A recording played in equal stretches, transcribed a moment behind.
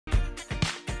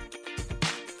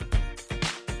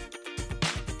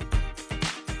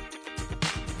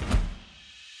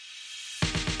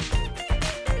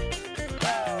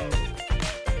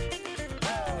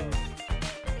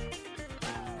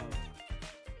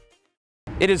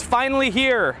It is finally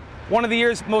here. One of the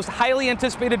year's most highly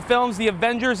anticipated films, The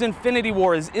Avengers: Infinity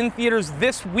War, is in theaters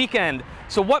this weekend.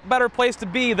 So what better place to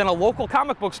be than a local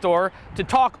comic book store to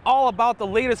talk all about the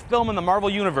latest film in the Marvel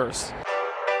Universe.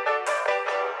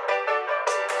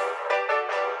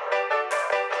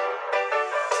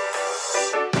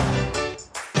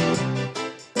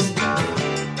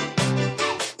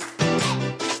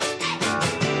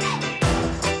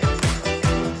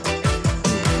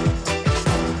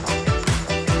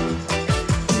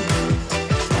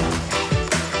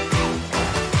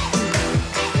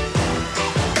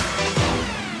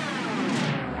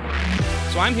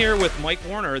 So I'm here with Mike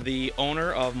Warner, the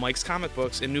owner of Mike's Comic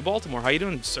Books in New Baltimore. How you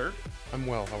doing, sir? I'm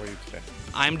well. How are you today?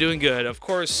 I'm doing good. Of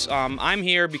course, I'm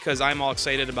here because I'm all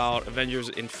excited about Avengers: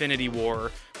 Infinity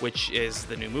War, which is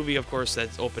the new movie, of course,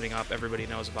 that's opening up. Everybody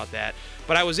knows about that.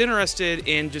 But I was interested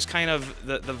in just kind of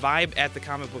the vibe at the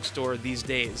comic book store these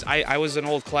days. I was an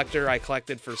old collector. I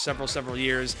collected for several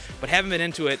years, but haven't been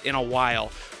into it in a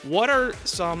while. What are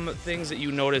some things that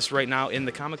you notice right now in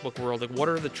the comic book world? Like, what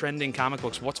are the trending comic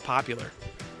books? What's popular?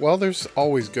 Well, there's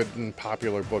always good and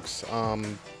popular books.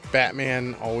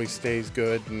 Batman always stays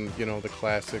good, and you know the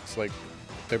classics, like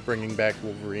they're bringing back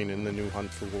Wolverine in the new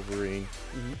Hunt for Wolverine.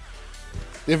 Mm-hmm.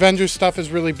 The Avengers stuff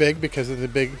is really big because of the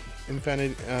big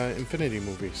Infinity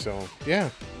movie. So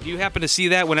yeah. Do you happen to see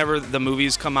that whenever the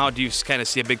movies come out? Do you kind of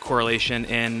see a big correlation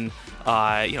in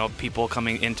you know, people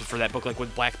coming into for that book? Like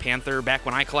with Black Panther, back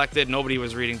when I collected, nobody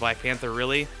was reading Black Panther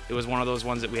really. It was one of those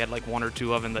ones that we had like one or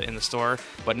two of in the store.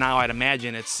 But now I'd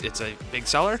imagine it's a big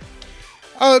seller.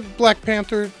 Black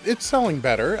Panther, it's selling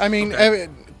better. I mean, Okay.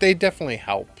 they definitely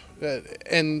help.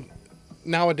 And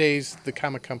nowadays, the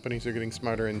comic companies are getting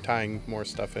smarter and tying more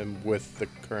stuff in with the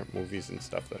current movies and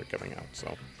stuff that are coming out.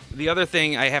 So the other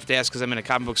thing I have to ask, because I'm in a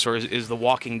comic book store, is The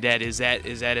Walking Dead. Is that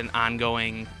an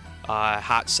ongoing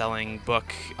hot-selling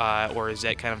book, or is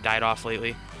that kind of died off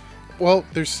lately? well,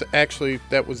 there's actually,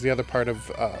 that was the other part of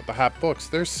the hot books.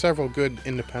 There's several good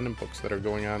independent books that are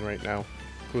going on right now,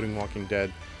 including Walking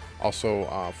Dead.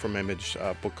 Also from Image,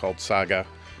 a book called Saga,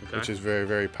 which is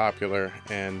very popular,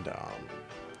 and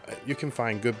you can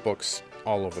find good books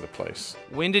all over the place.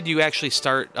 When did you actually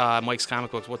start Mike's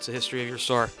Comic Books? What's the history of your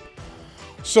store?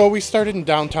 So we started in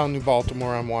downtown New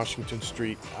Baltimore on Washington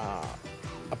Street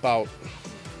about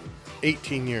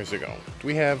 18 years ago.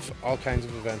 We have all kinds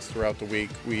of events throughout the week.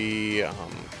 We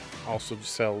also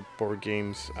sell board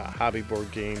games, hobby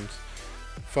board games,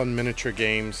 fun miniature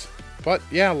games. But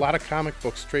yeah, a lot of comic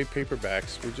books, trade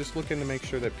paperbacks. We're just looking to make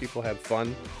sure that people have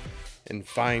fun and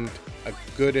find a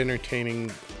good, entertaining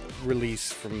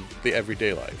release from the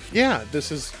everyday life. Yeah,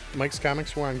 this is Mike's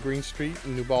Comics. We're on Green Street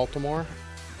in New Baltimore.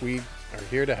 We are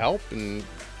here to help and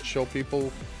show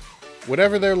people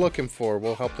whatever they're looking for.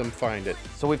 We'll help them find it.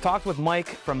 So we've talked with Mike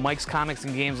from Mike's Comics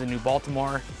and Games in New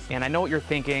Baltimore, and I know what you're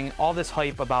thinking. All this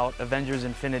hype about Avengers: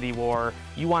 Infinity War,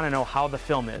 you want to know how the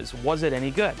film is. Was it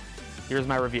any good? Here's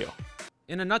my review.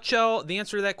 In a nutshell, the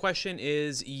answer to that question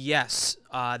is yes.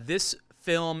 This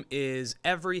film is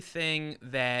everything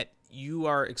that you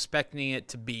are expecting it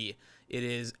to be. It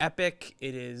is epic,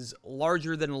 it is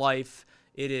larger than life,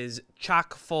 it is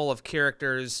chock full of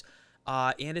characters,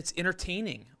 and it's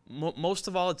entertaining. Most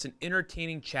of all, it's an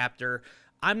entertaining chapter.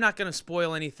 I'm not going to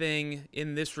spoil anything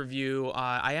in this review.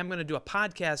 I am going to do a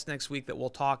podcast next week that we'll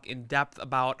talk in depth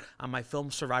about on my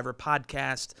Film Survivor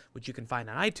podcast, which you can find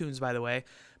on iTunes, by the way.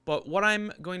 But what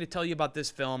I'm going to tell you about this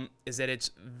film is that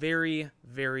it's very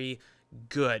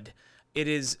good. It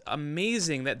is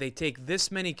amazing that they take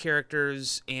this many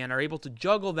characters and are able to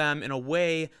juggle them in a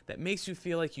way that makes you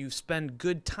feel like you spend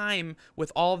good time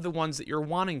with all of the ones that you're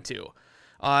wanting to.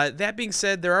 That being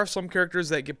said, there are some characters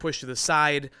that get pushed to the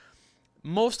side.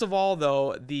 Most of all,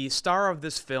 though, the star of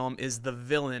this film is the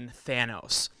villain,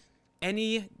 Thanos.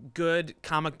 Any good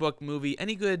comic book movie,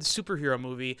 any good superhero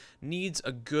movie needs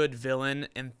a good villain,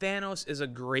 and Thanos is a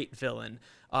great villain.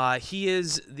 He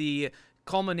is the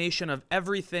culmination of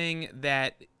everything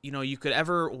that you could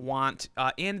ever want,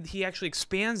 and he actually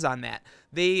expands on that.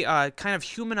 They kind of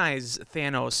humanize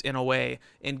Thanos in a way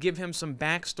and give him some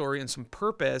backstory and some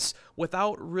purpose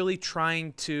without really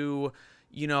trying to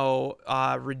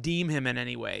redeem him in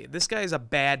any way. This guy is a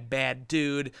bad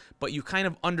dude, but you kind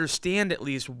of understand at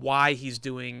least why he's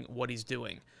doing what he's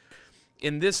doing.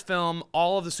 In this film,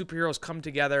 all of the superheroes come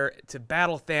together to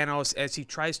battle Thanos as he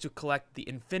tries to collect the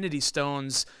Infinity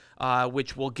Stones,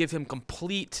 which will give him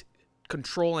complete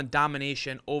control and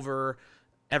domination over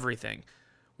everything.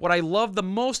 What I love the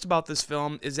most about this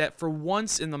film is that for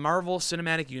once in the Marvel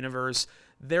Cinematic Universe,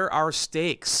 there are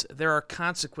stakes, there are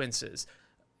consequences.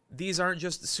 these aren't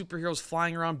just superheroes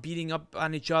flying around beating up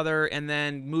on each other and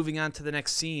then moving on to the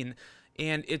next scene.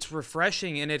 And it's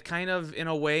refreshing, and it kind of, in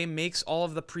a way, makes all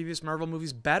of the previous Marvel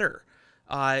movies better.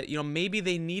 Maybe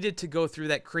they needed to go through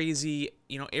that crazy,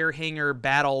 air hanger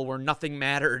battle where nothing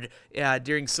mattered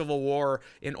during Civil War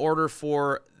in order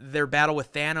for their battle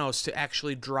with Thanos to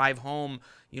actually drive home,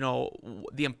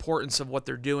 the importance of what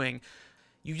they're doing.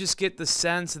 You just get the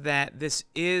sense that this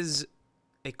is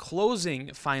a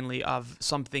closing, finally, of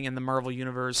something in the Marvel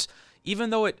Universe.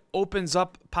 Even though it opens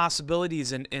up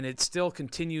possibilities and it still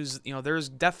continues, there's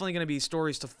definitely going to be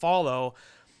stories to follow.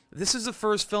 This is the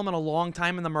first film in a long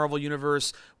time in the Marvel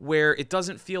Universe where it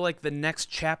doesn't feel like the next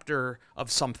chapter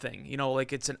of something,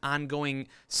 like it's an ongoing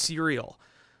serial.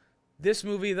 This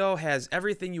movie, though, has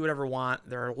everything you would ever want.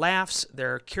 There are laughs,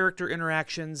 there are character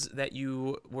interactions that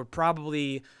you would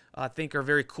probably think are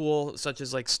very cool, such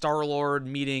as like Star-Lord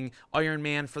meeting Iron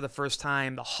Man for the first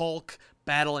time, the Hulk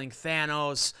battling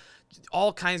Thanos,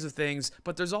 all kinds of things.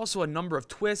 But there's also a number of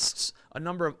twists, a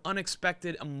number of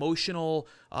unexpected emotional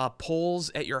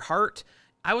pulls at your heart.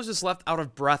 I was just left out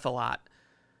of breath a lot.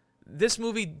 This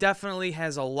movie definitely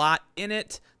has a lot in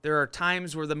it. There are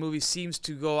times where the movie seems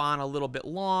to go on a little bit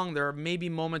long. There are maybe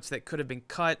moments that could have been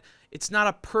cut. It's not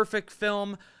a perfect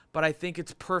film, but I think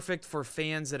it's perfect for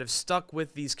fans that have stuck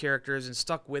with these characters and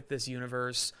stuck with this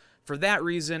universe. For that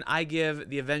reason, I give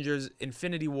the Avengers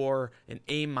Infinity War an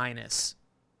A-.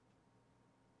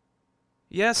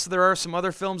 Yes, there are some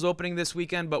other films opening this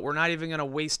weekend, but we're not even going to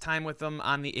waste time with them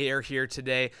on the air here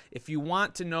today. If you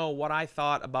want to know what I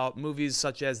thought about movies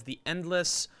such as The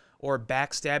Endless or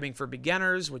Backstabbing for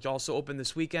Beginners, which also opened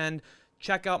this weekend,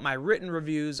 check out my written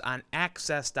reviews on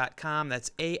axs.com. That's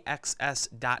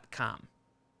AXS.com.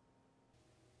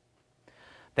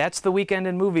 That's the weekend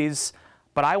in movies,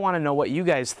 but I want to know what you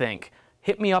guys think.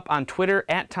 Hit me up on Twitter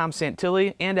at Tom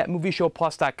Santilli and at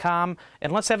MovieShowPlus.com,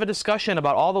 and let's have a discussion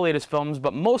about all the latest films,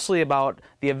 but mostly about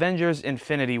the Avengers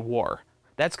Infinity War.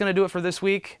 That's going to do it for this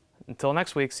week. Until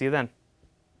next week, see you then.